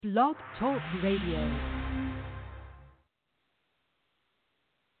Blog Talk Radio.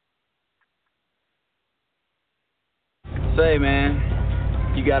 Say,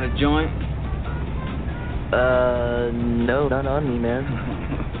 man, you got a joint? No, not on me, man.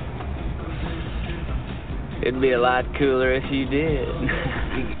 It'd be a lot cooler if you did.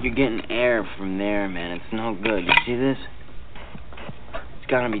 You're getting air from there, man. It's no good. You see this? It's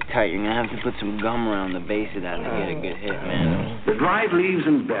gotta be tight. You're gonna have to put some gum around the base of that to get a good hit, man. The dried leaves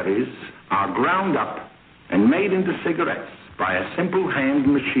and berries are ground up and made into cigarettes by a simple hand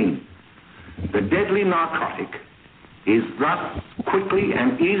machine. The deadly narcotic is thus quickly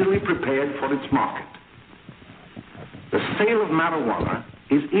and easily prepared for its market. The sale of marijuana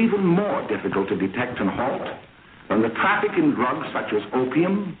is even more difficult to detect and halt than the traffic in drugs such as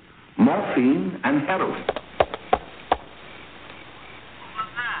opium, morphine, and heroin.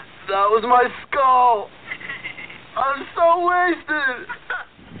 That was my skull. I'm so wasted.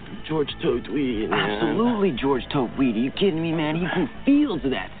 George toked weed. Absolutely, George toked weed. Are you kidding me, man? He grew fields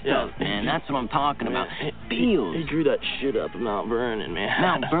of that stuff, man. That's what I'm talking about. Fields. He grew that shit up in Mount Vernon, man.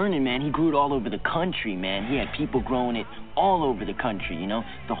 Mount Vernon, man. He grew it all over the country, man. He had people growing it all over the country, you know?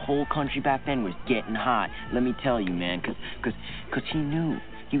 The whole country back then was getting hot. Let me tell you, man, because he knew.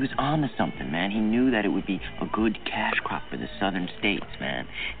 He was on to something, man. He knew that it would be a good cash crop for the southern states, man.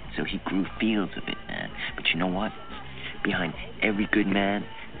 So he grew fields of it, man. But you know what? Behind every good man,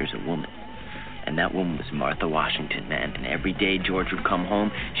 there's a woman. And that woman was Martha Washington, man. And every day George would come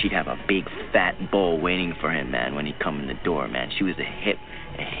home, she'd have a big fat bowl waiting for him, man, when he'd come in the door, man. She was a hip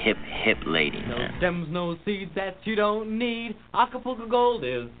lady, no man. No stems, no seeds that you don't need. Acapulco Gold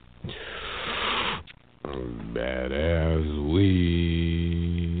is badass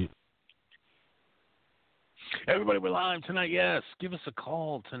weed. Everybody, we're live tonight. Yes, give us a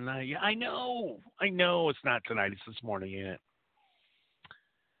call tonight. Yeah, I know it's not tonight. It's this morning yet.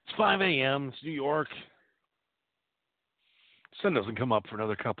 It's 5 a.m. It's New York. Sun doesn't come up for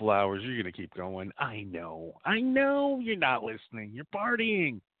another couple hours. You're going to keep going. I know you're not listening. You're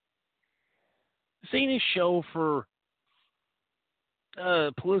partying. This ain't a show for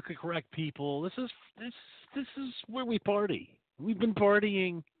politically correct people. This is where we party. We've been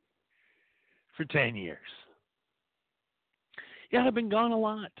partying for 10 years. Yeah, I've been gone a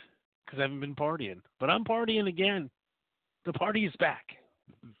lot because I haven't been partying. But I'm partying again. The party is back.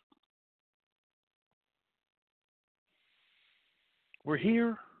 We're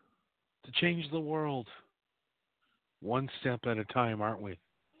here to change the world one step at a time, aren't we?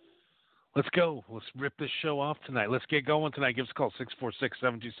 Let's go. Let's rip this show off tonight. Let's get going tonight. Give us a call,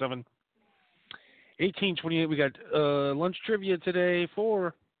 646-727-1828. We got lunch trivia today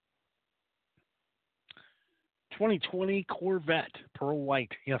for 2020 Corvette Pearl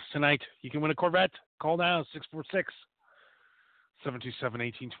White. Yes, tonight you can win a Corvette. Call now,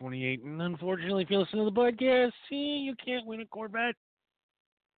 646-727-1828. And unfortunately, if you listen to the podcast, you can't win a Corvette.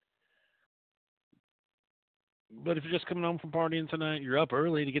 But if you're just coming home from partying tonight, you're up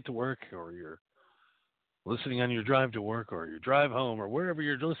early to get to work, or you're listening on your drive to work, or your drive home, or wherever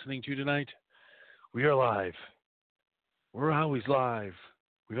you're listening to tonight, we are live. We're always live.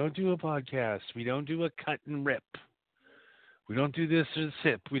 We don't do a podcast. We don't do a cut and rip. We don't do this or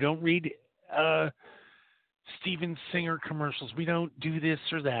sip. We don't read Steven Singer commercials. We don't do this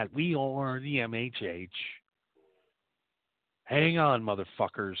or that. We are the MHH. Hang on,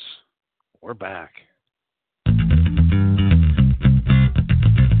 motherfuckers. We're back.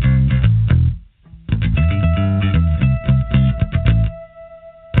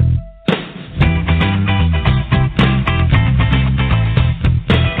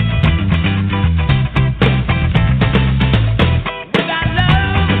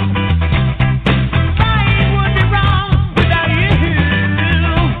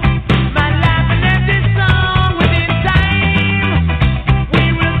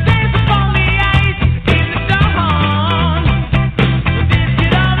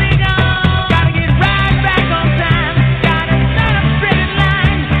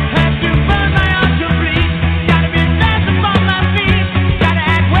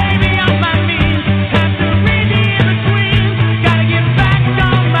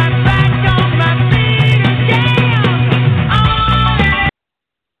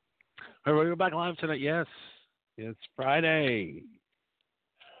 Back live tonight, yes. It's Friday.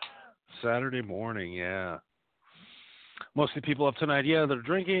 Saturday morning, yeah. Most of the people up tonight, yeah, they're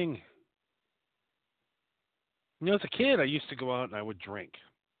drinking. You know, as a kid, I used to go out and I would drink.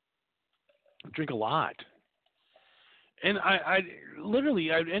 Drink a lot. And I'd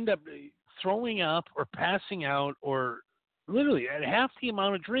end up throwing up or passing out, or literally at half the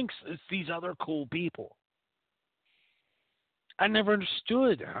amount of drinks as these other cool people. I never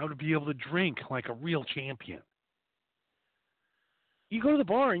understood how to be able to drink like a real champion. You go to the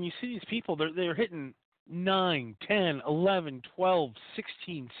bar and you see these people, they're hitting 9, 10, 11, 12,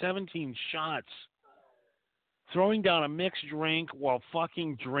 16, 17 shots, throwing down a mixed drink while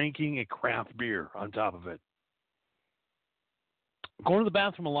fucking drinking a craft beer on top of it. Going to the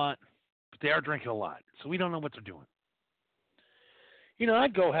bathroom a lot, but they are drinking a lot, so we don't know what they're doing. You know,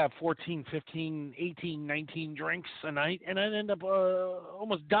 I'd go have 14, 15, 18, 19 drinks a night, and I'd end up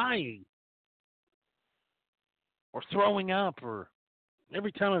almost dying or throwing up. Or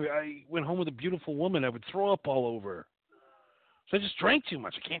every time I went home with a beautiful woman, I would throw up all over. So I just drank too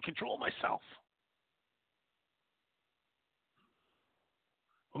much. I can't control myself.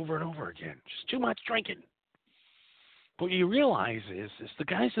 Over and over again. Just too much drinking. But what you realize is the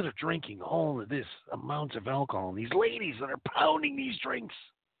guys that are drinking all of this amounts of alcohol, and these ladies that are pounding these drinks,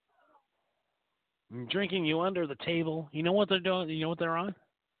 and drinking you under the table, you know what they're doing? You know what they're on?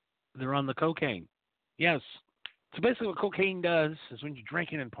 They're on the cocaine. Yes. So basically what cocaine does is when you're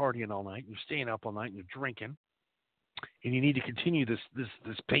drinking and partying all night, you're staying up all night, and you're drinking, and you need to continue this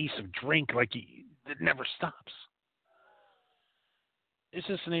pace of drink like it never stops. It's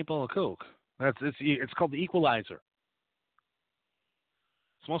just an 8-ball of coke. It's called the equalizer.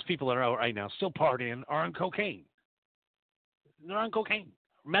 So most people that are out right now still partying are on cocaine. They're on cocaine.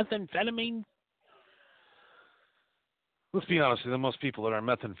 Methamphetamine. Let's be honest, the most people that are on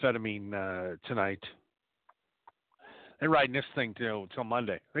methamphetamine tonight, they're riding this thing till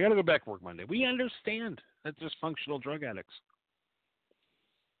Monday. They got to go back to work Monday. We understand that there's functional drug addicts.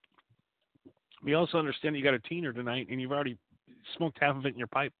 We also understand that you got a teener tonight and you've already smoked half of it in your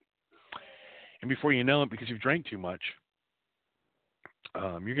pipe. And before you know it, because you've drank too much,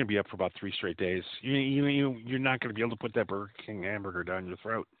 you're going to be up for about 3 straight days. You're not going to be able to put that Burger King hamburger down your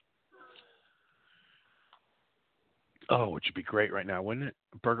throat. Oh, it should be great right now, wouldn't it?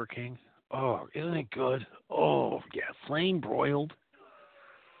 Burger King. Oh, isn't it good? Oh, yeah, flame broiled.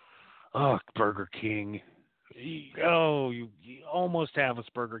 Oh, Burger King. Oh, you almost have us,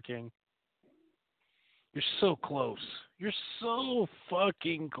 Burger King. You're so close. You're so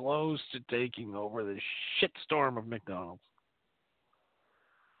fucking close to taking over the shitstorm of McDonald's.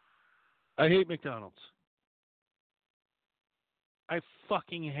 I hate McDonald's. I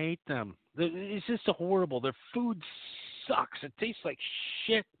fucking hate them. It's just horrible. Their food sucks. It tastes like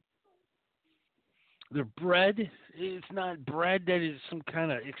shit. Their bread is not bread. That is some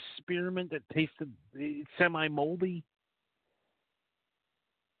kind of experiment that tasted semi-moldy.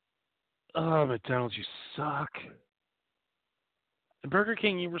 Oh, McDonald's, you suck. And Burger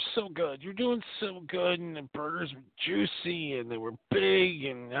King, you were so good. You're doing so good, and the burgers were juicy, and they were big,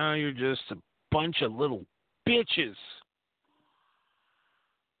 and now you're just a bunch of little bitches.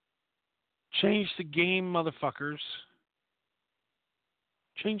 Change the game, motherfuckers.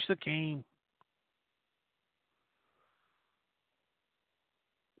 Change the game.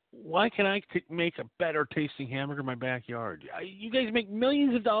 Why can I make a better tasting hamburger in my backyard? You guys make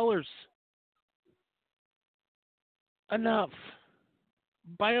millions of dollars. Enough.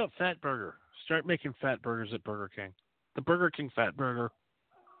 Buy out Fat Burger. Start making fat burgers at Burger King. The Burger King Fat Burger.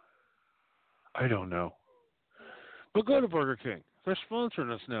 I don't know. But go to Burger King. They're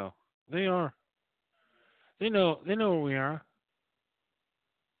sponsoring us now. They are. They know where we are.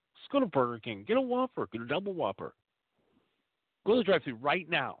 Let's go to Burger King. Get a Whopper. Get a double Whopper. Go to the drive-thru right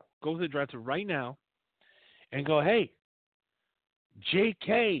now. Go to the drive-thru right now and go, hey,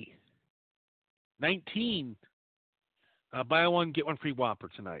 JK 19. Buy one, get one free Whopper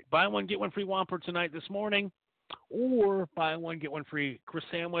tonight. Buy one, get one free Whopper tonight this morning. Or buy one, get one free Chris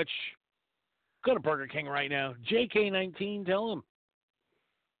sandwich. Go to Burger King right now. JK19, tell them.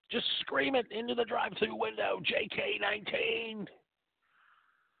 Just scream it into the drive-thru window. JK19.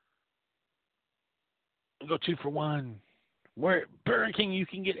 Go 2 for $1. Where at Burger King you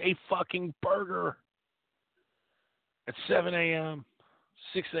can get a fucking burger at 7 a.m.,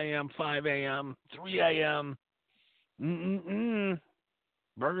 6 a.m., 5 a.m., 3 a.m.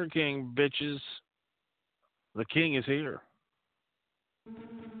 Burger King, bitches. The king is here.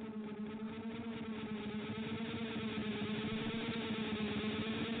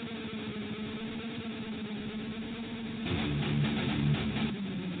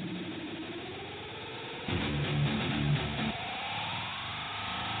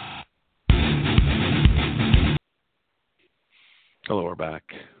 Hello, we're back.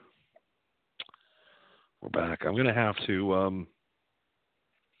 We're back. I'm going to have to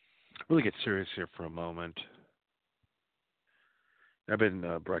really get serious here for a moment. I've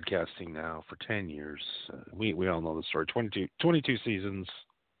been broadcasting now for 10 years. We all know the story. 22 seasons.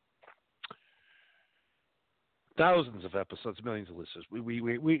 thousands of episodes, millions of listeners. We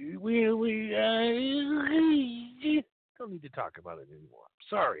don't need to talk about it anymore.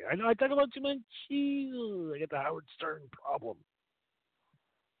 Sorry, I know I talk about too much. I get the Howard Stern problem.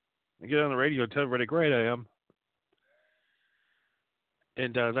 I get on the radio and tell everybody how great I am.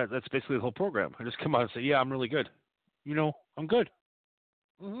 And that's basically the whole program. I just come out and say, yeah, I'm really good. I'm good.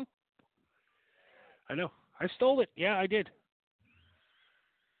 Mm-hmm. I know. I stole it. Yeah, I did.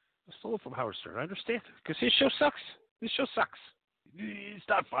 I stole it from Howard Stern. I understand. Because his show sucks. This show sucks. It's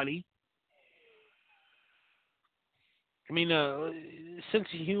not funny. I mean, sense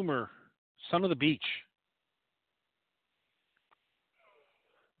of humor. Son of the Beach.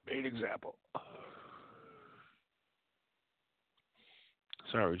 Great example.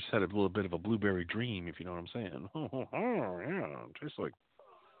 Sorry, we just had a little bit of a blueberry dream, if you know what I'm saying. Oh, yeah, it tastes like...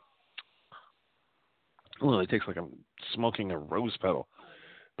 Well, it tastes like I'm smoking a rose petal.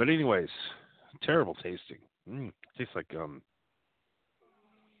 But anyways, terrible tasting. Tastes like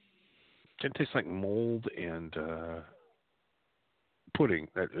it tastes like mold and pudding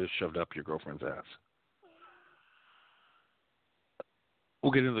that is shoved up your girlfriend's ass.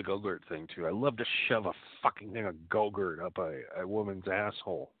 We'll get into the Go-Gurt thing too. I love to shove a fucking thing of Go-Gurt up a woman's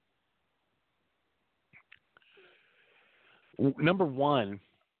asshole. Number one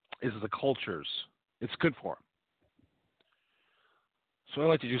is the cultures. It's good for them. So I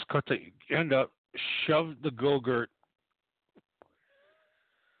like to just cut the end up, shove the Go-Gurt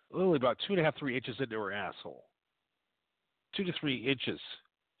literally about 2.5, 3 inches into her asshole. 2 to 3 inches.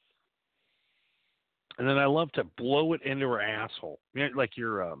 And then I love to blow it into her asshole. Like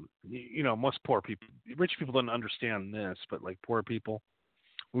most poor people, rich people don't understand this, but like poor people,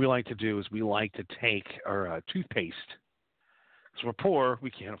 what we like to do is we like to take our toothpaste. Because we're poor, we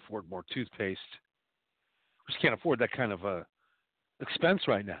can't afford more toothpaste. We just can't afford that kind of expense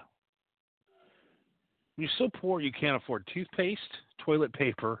right now. When you're so poor you can't afford toothpaste, toilet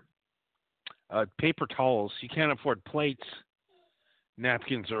paper, paper towels. You can't afford plates,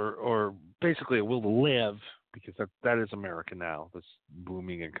 napkins, or basically a will to live, because that is America now, this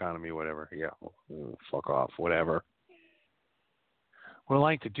booming economy, whatever. Yeah, fuck off, whatever. What I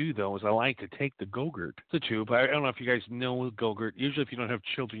like to do, though, is I like to take the Go-Gurt, the tube. I don't know if you guys know what Go-Gurt. Usually if you don't have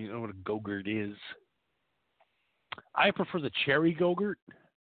children, you know what a Go-Gurt is. I prefer the cherry Go-Gurt.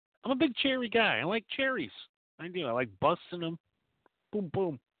 I'm a big cherry guy. I like cherries. I do. I like busting them. Boom,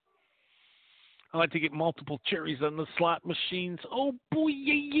 boom. I like to get multiple cherries on the slot machines. Oh, boy.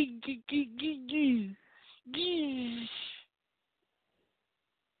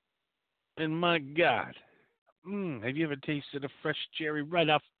 And my God. Have you ever tasted a fresh cherry right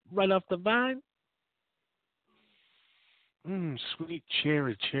off the vine? Sweet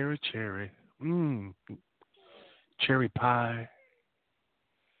cherry, cherry, cherry. Cherry pie.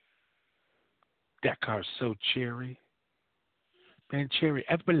 That car's so cherry. Man, cherry.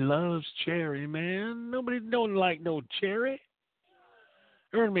 Everybody loves cherry, man. Nobody don't like no cherry.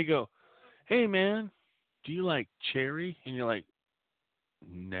 You heard me go, hey, man, do you like cherry? And you're like,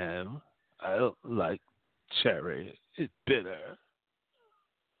 no, I don't like cherry. It's bitter.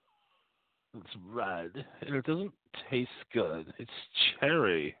 It's red. And it doesn't taste good. It's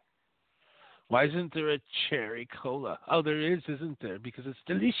cherry. Why isn't there a cherry cola? Oh, there is, isn't there? Because it's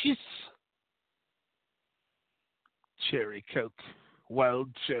delicious. Cherry Coke. Wild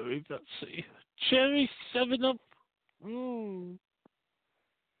cherry, let's see. Cherry 7-Up.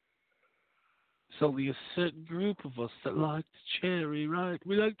 It's only a certain group of us that like the cherry, right?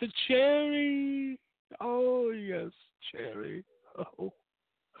 We like the cherry. Oh, yes, cherry.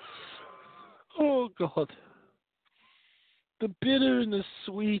 Oh, God. The bitter and the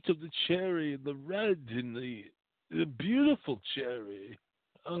sweet of the cherry, and the red and the beautiful cherry.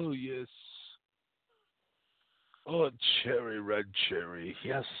 Oh, yes. Oh, cherry, red cherry.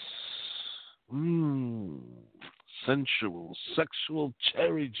 Yes. Sensual, sexual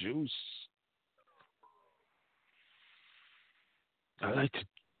cherry juice. I like to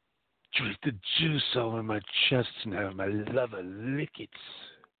drink the juice over my chest and have my lover lick it.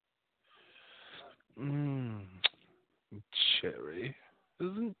 Cherry.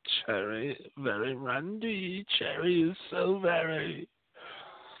 Isn't cherry very randy? Cherry is so very...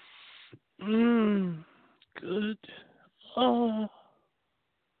 good. Oh.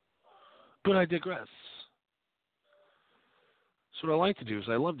 But I digress. So what I like to do is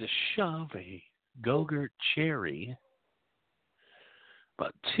I love to shove a Go-Gurt cherry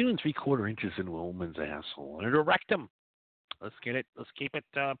about 2 3/4 inches into a woman's asshole and a rectum. Let's get it. Let's keep it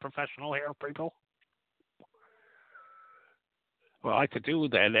professional here, people. What I like to do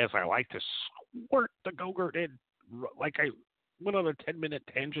then is I like to squirt the Go-Gurt in like I went on a 10-minute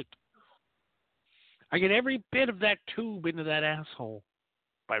tangent. I get every bit of that tube into that asshole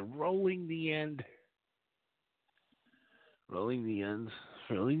by rolling the end. Rolling the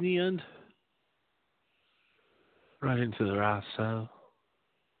end right into the asshole.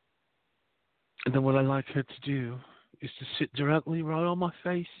 And then what I like her to do is to sit directly right on my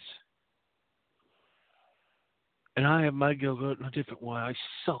face. And I have my Gilgert in a different way. I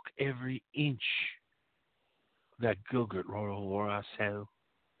suck every inch of that Gilgert right over her asshole.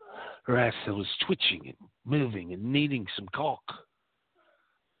 Her asshole is twitching and moving and needing some cock.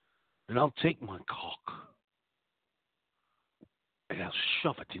 And I'll take my cock and I'll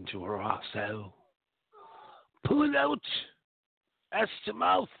shove it into her asshole. Pull it out, ass to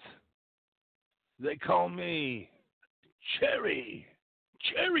mouth. They call me Cherry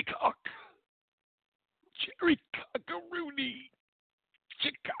Cock. Cherry Cockaroony.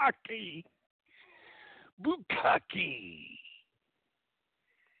 Chickaki. Bukkake.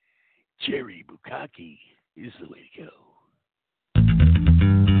 Cherry Bukkake is the way to go.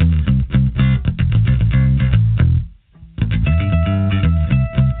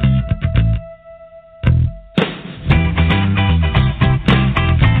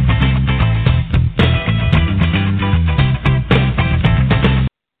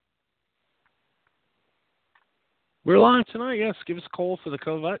 We're live tonight, yes. Give us a call for the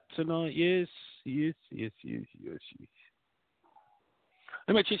covert tonight, yes.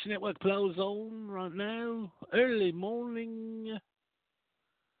 I'm at Chase Network Plaza Zone right now. Early morning.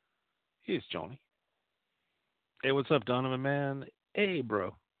 Here's Johnny. Hey, what's up, Donovan, man? Hey,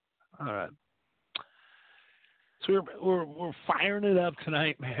 bro. All right. So we're firing it up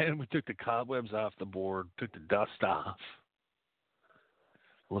tonight, man. We took the cobwebs off the board, took the dust off,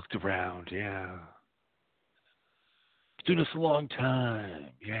 looked around, yeah. It's doing this a long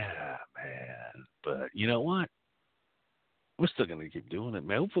time, yeah, man. But you know what? We're still going to keep doing it.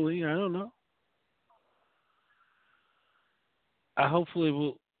 Hopefully, I don't know. I hopefully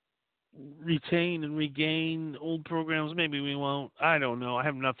will retain and regain old programs. Maybe we won't. I don't know. I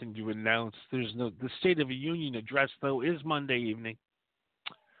have nothing to announce. The State of the Union address, though, is Monday evening.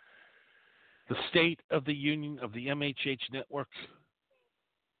 The State of the Union of the MHH Network,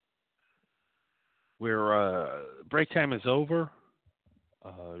 where break time is over.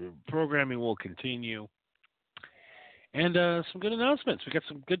 Programming will continue. And some good announcements. We got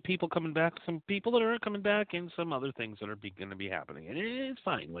some good people coming back, some people that aren't coming back, and some other things that are going to be happening. And it's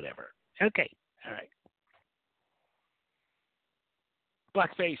fine, whatever. Okay, all right.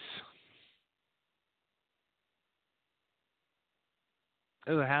 Blackface.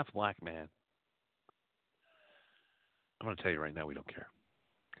 There's a half-black man. I'm going to tell you right now, we don't care.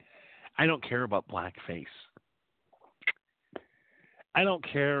 I don't care about blackface. I don't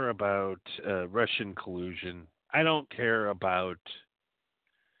care about Russian collusion. I don't care about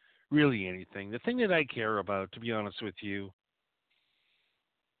really anything. The thing that I care about, to be honest with you,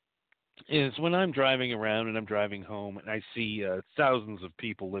 is when I'm driving around and I'm driving home and I see thousands of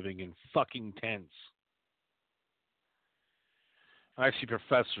people living in fucking tents. I see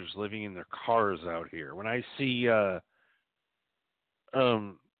professors living in their cars out here. When I see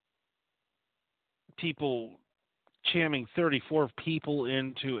people jamming 34 people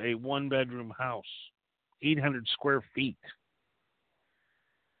into a one-bedroom house. 800 square feet.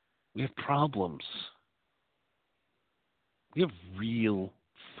 We have problems. We have real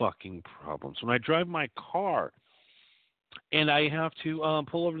fucking problems. When I drive my car and I have to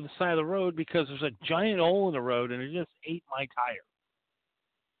pull over to the side of the road because there's a giant hole in the road and it just ate my tire.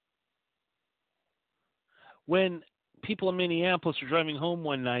 When people in Minneapolis are driving home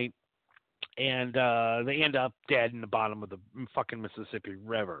one night and they end up dead in the bottom of the fucking Mississippi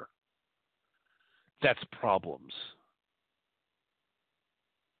River. That's problems.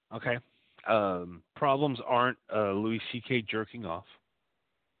 Okay? Problems aren't Louis C.K. jerking off.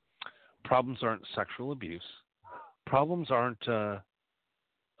 Problems aren't sexual abuse. Problems aren't a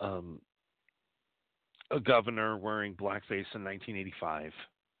governor wearing blackface in 1985.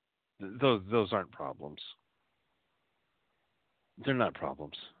 Those aren't problems. They're not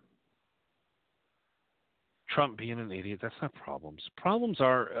problems. Trump being an idiot, that's not problems. Problems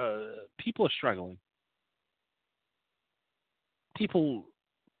are people are struggling. People,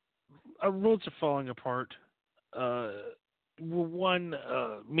 roads are falling apart. We're one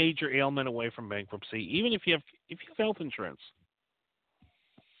major ailment away from bankruptcy. Even if you have health insurance,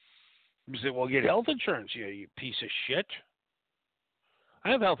 you say, "Well, get health insurance, you piece of shit." I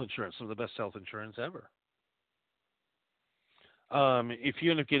have health insurance, some of the best health insurance ever. If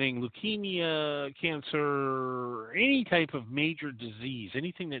you end up getting leukemia, cancer, any type of major disease,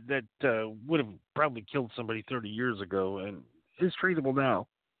 anything that would have probably killed somebody 30 years ago and is treatable now,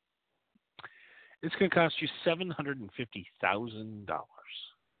 It's going to cost you $750,000.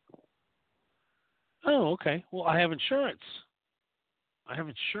 Oh, okay. Well, I have insurance.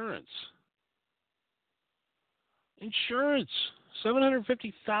 Insurance.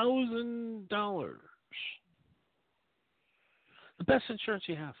 $750,000. The best insurance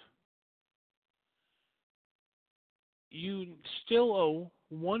you have. You still owe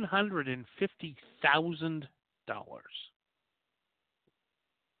 $150,000.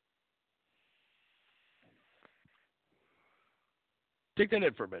 Take that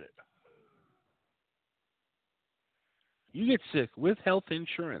in for a minute. You get sick with health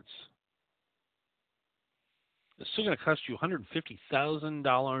insurance. It's still going to cost you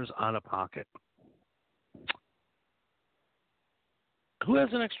 $150,000 out of pocket. Who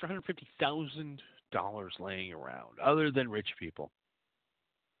has an extra $150,000 laying around other than rich people?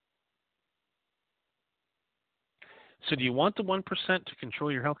 So do you want the 1% to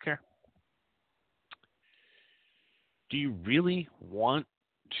control your health care? Do you really want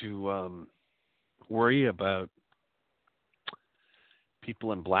to worry about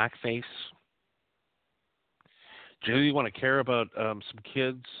people in blackface? Do you really want to care about some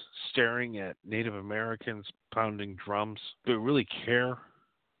kids staring at Native Americans pounding drums? Do we really care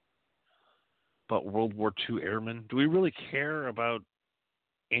about World War II airmen? Do we really care about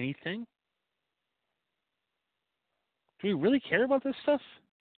anything? Do we really care about this stuff?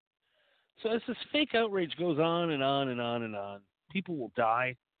 So as this fake outrage goes on and on and on and on, people will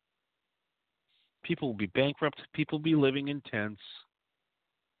die. People will be bankrupt. People will be living in tents.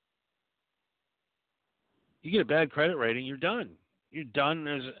 You get a bad credit rating, you're done. You're done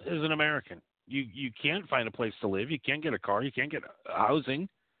as an American. You can't find a place to live. You can't get a car. You can't get housing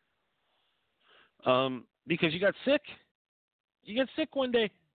because you got sick. You got sick one day.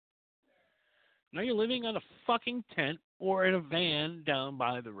 Now you're living on a fucking tent or in a van down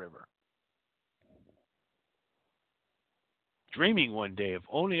by the river. Dreaming one day of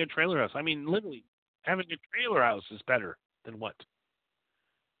owning a trailer house. I mean, literally, having a trailer house is better than what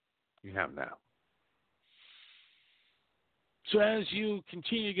you have now. So as you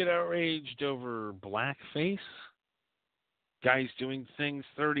continue to get outraged over blackface, guys doing things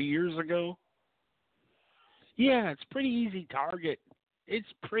 30 years ago, yeah, it's pretty easy target. It's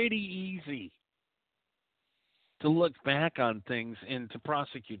pretty easy to look back on things and to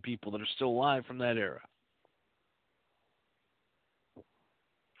prosecute people that are still alive from that era.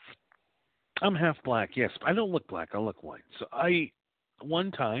 I'm half black, yes. I don't look black. I look white. So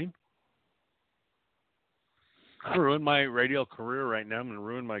one time, I ruined my radio career right now. I'm going to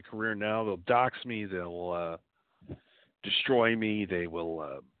ruin my career now. They'll dox me. They'll destroy me. They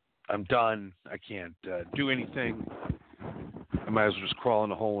will. I'm done. I can't do anything. I might as well just crawl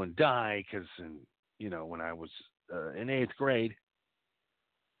in a hole and die because, when I was in 8th grade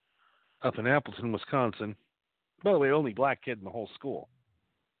up in Appleton, Wisconsin, by the way, only black kid in the whole school.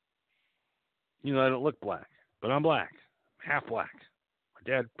 I don't look black, but I'm black. Half black. My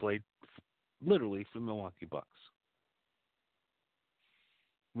dad played literally for the Milwaukee Bucks.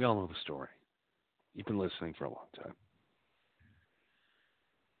 We all know the story. You've been listening for a long time.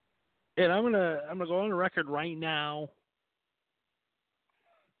 And I'm gonna go on the record right now.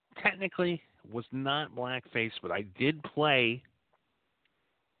 Technically, was not blackface, but I did play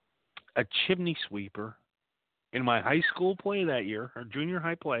a chimney sweeper in my high school play that year, our junior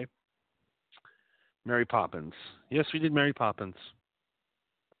high play. Mary Poppins. Yes, we did Mary Poppins.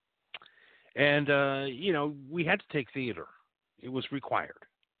 And, we had to take theater. It was required.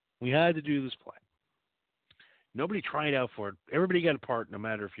 We had to do this play. Nobody tried out for it. Everybody got a part, no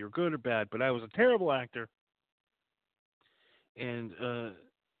matter if you're good or bad. But I was a terrible actor. And,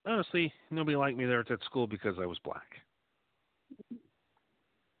 honestly, nobody liked me there at that school because I was black.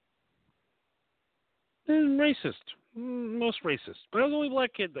 And racist. Most racist. But I was the only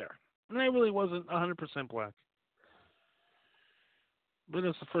black kid there. And I really wasn't 100% black. But it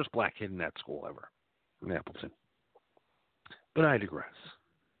was the first black kid in that school ever, in Appleton. But I digress.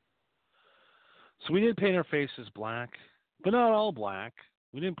 So we did paint our faces black, but not all black.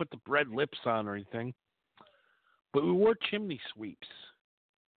 We didn't put the red lips on or anything. But we wore chimney sweeps.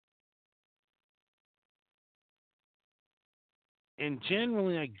 And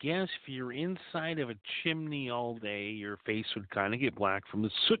generally, I guess if you're inside of a chimney all day, your face would kind of get black from the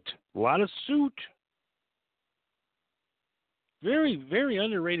soot. A lot of soot. Very, very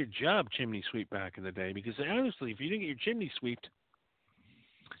underrated job, chimney sweep, back in the day. Because honestly, if you didn't get your chimney swept,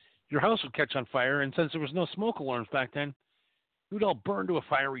 your house would catch on fire. And since there was no smoke alarms back then, it would all burn to a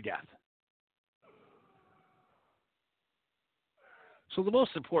fiery death. So the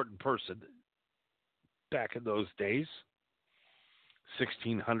most important person back in those days,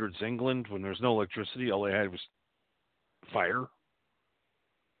 1600s England when there was no electricity. All they had was fire,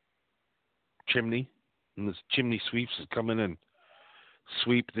 chimney, and this chimney sweeps would come in and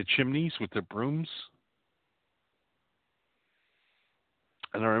sweep the chimneys with their brooms.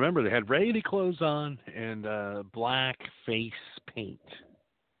 And I remember they had raggedy clothes on and black face paint.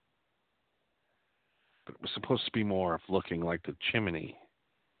 But it was supposed to be more of looking like the chimney.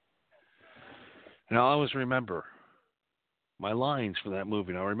 And I'll always remember my lines for that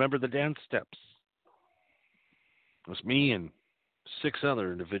movie. And I remember the dance steps. It was me and 6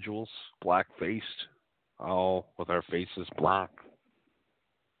 other individuals, black-faced, all with our faces black.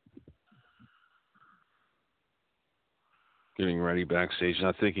 Getting ready backstage,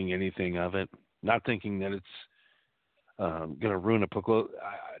 not thinking anything of it, not thinking that it's going to ruin a pickle.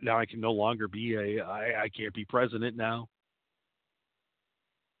 Now I can no longer be I can't be president now.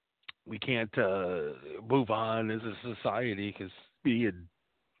 We can't move on as a society because me and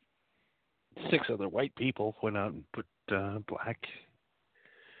 6 other white people went out and put black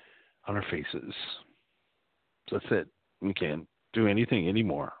on our faces. So that's it. We can't do anything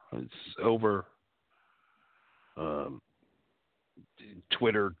anymore. It's over.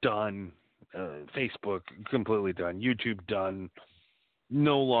 Twitter done, Facebook completely done, YouTube done.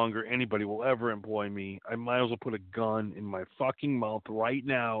 No longer anybody will ever employ me. I might as well put a gun in my fucking mouth right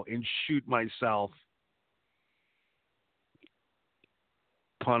now and shoot myself.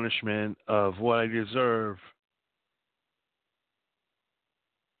 Punishment of what I deserve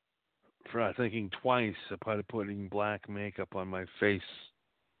for not thinking twice about putting black makeup on my face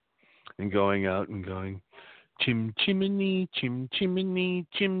and going out and going, chim chimney, chim chimney,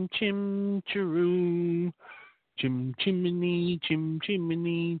 chim chim chiroo. Chim chimney, chim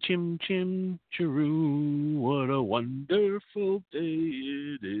chimney, chim chim chiroo. What a wonderful day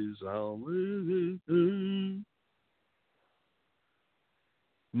it is.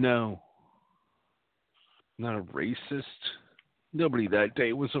 No. Not a racist. Nobody that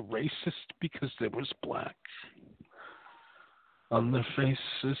day was a racist because there was black on their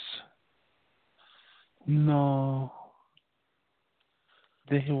faces. No.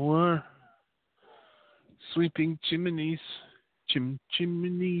 They were sweeping chimneys. Chim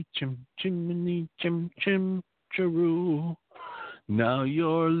chimney, chim chimney, chim chim chiroo. Now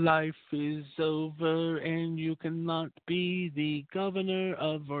your life is over and you cannot be the governor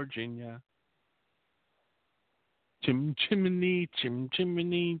of Virginia. Chim chimney, chim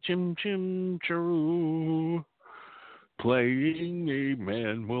chimney, chim chim chiroo. Playing a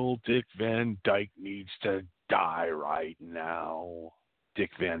man, well, Dick Van Dyke needs to die right now. Dick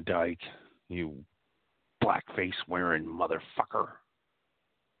Van Dyke, you blackface wearing motherfucker.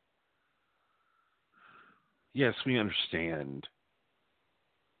 Yes, we understand.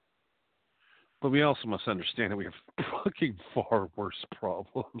 But we also must understand that we have fucking far worse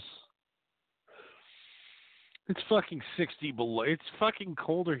problems. It's fucking 60 below. It's fucking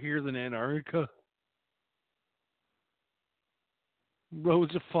colder here than Antarctica.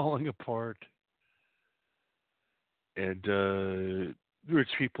 Roads are falling apart. And rich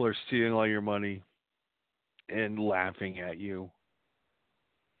people are stealing all your money and laughing at you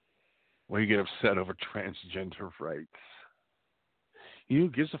when you get upset over transgender rights. You know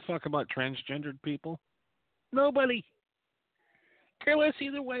who gives a fuck about transgendered people? Nobody. Care less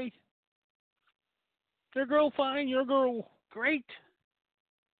either way. Your girl, fine. Your girl, great.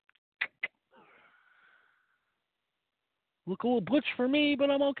 Look a little butch for me, but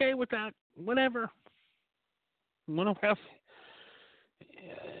I'm okay with that. Whatever.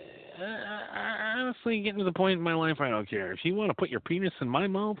 Honestly, getting to the point in my life, I don't care. If you want to put your penis in my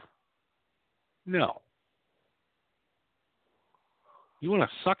mouth, no. You want to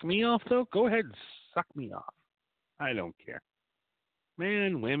suck me off, though? Go ahead and suck me off. I don't care.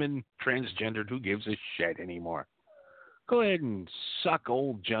 Man, women, transgendered, who gives a shit anymore? Go ahead and suck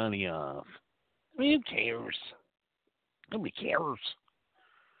old Johnny off. I mean, who cares? Nobody cares.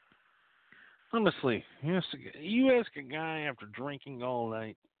 Honestly, you ask a guy after drinking all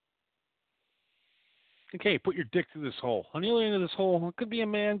night, okay, put your dick through this hole. On the other end of this hole, it could be a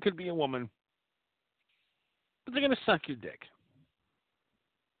man, could be a woman. But they're going to suck your dick.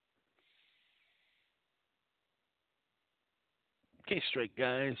 Okay, straight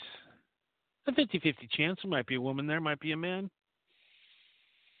guys. A 50-50 chance. There might be a woman there, might be a man.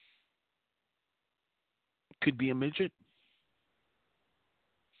 Could be a midget.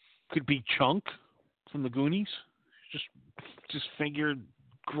 Could be Chunk from the Goonies. Just figured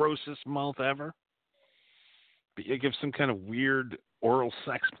grossest mouth ever. But you give some kind of weird oral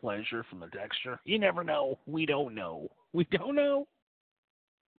sex pleasure from the texture. You never know. We don't know. We don't know.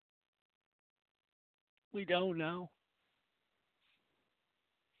 We don't know.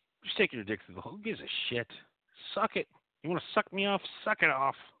 Just taking your dick through the hole. Who gives a shit? Suck it. You want to suck me off? Suck it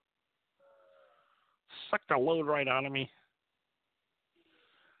off. Suck the load right out of me.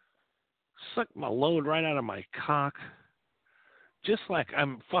 Suck my load right out of my cock. Just like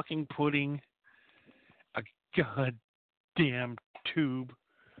I'm fucking putting a goddamn tube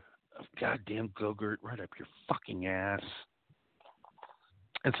of goddamn Go-Gurt right up your fucking ass.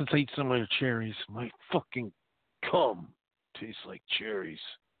 And since I eat some of your cherries, my fucking cum tastes like cherries.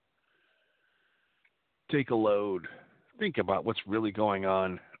 Take a load. Think about what's really going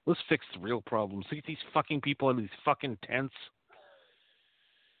on. Let's fix the real problems. Look at these fucking people in these fucking tents.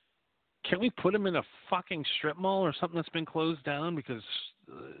 Can we put them in a fucking strip mall or something that's been closed down because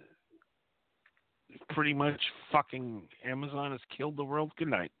pretty much fucking Amazon has killed the world? Good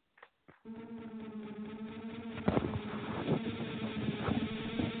night.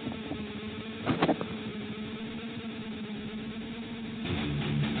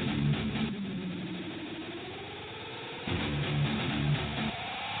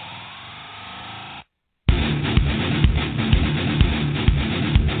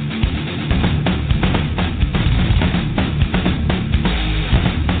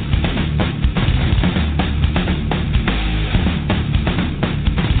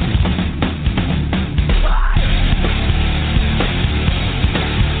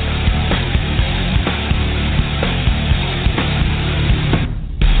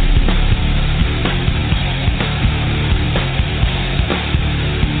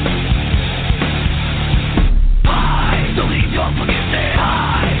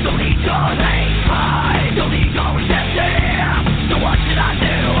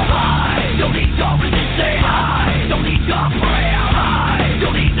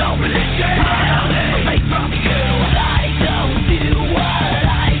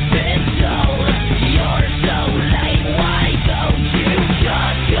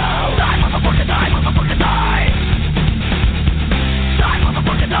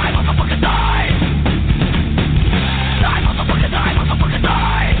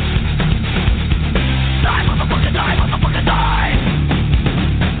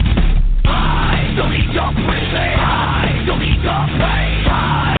 Don't need